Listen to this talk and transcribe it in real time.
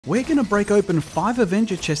We're gonna break open 5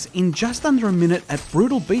 Avenger chests in just under a minute at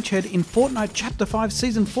Brutal Beachhead in Fortnite Chapter 5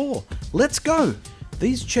 Season 4. Let's go!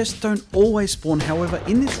 These chests don't always spawn, however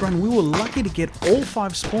in this run we were lucky to get all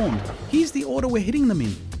 5 spawned. Here's the order we're hitting them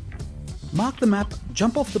in. Mark the map,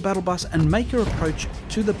 jump off the battle bus and make your approach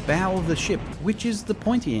to the bow of the ship, which is the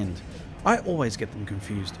pointy end. I always get them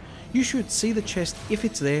confused. You should see the chest if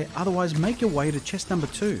it's there, otherwise make your way to chest number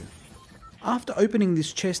 2. After opening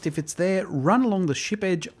this chest, if it's there, run along the ship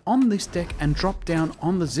edge on this deck and drop down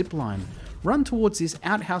on the zip line. Run towards this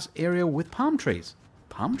outhouse area with palm trees.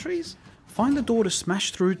 Palm trees? Find a door to smash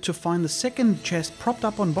through to find the second chest propped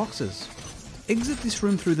up on boxes. Exit this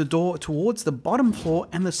room through the door towards the bottom floor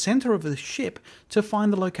and the center of the ship to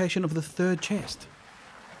find the location of the third chest.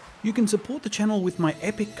 You can support the channel with my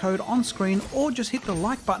epic code on screen or just hit the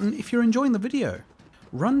like button if you're enjoying the video.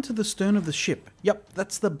 Run to the stern of the ship, yep,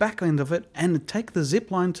 that's the back end of it, and take the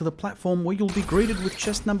zip line to the platform where you'll be greeted with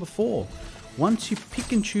chest number 4. Once you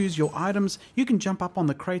pick and choose your items, you can jump up on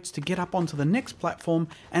the crates to get up onto the next platform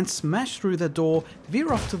and smash through the door,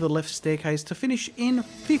 veer off to the left staircase to finish in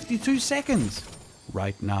 52 seconds.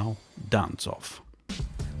 Right now, dance off.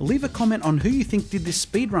 Leave a comment on who you think did this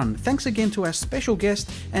speedrun. Thanks again to our special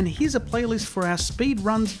guest, and here's a playlist for our speed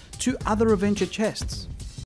runs to other Avenger chests.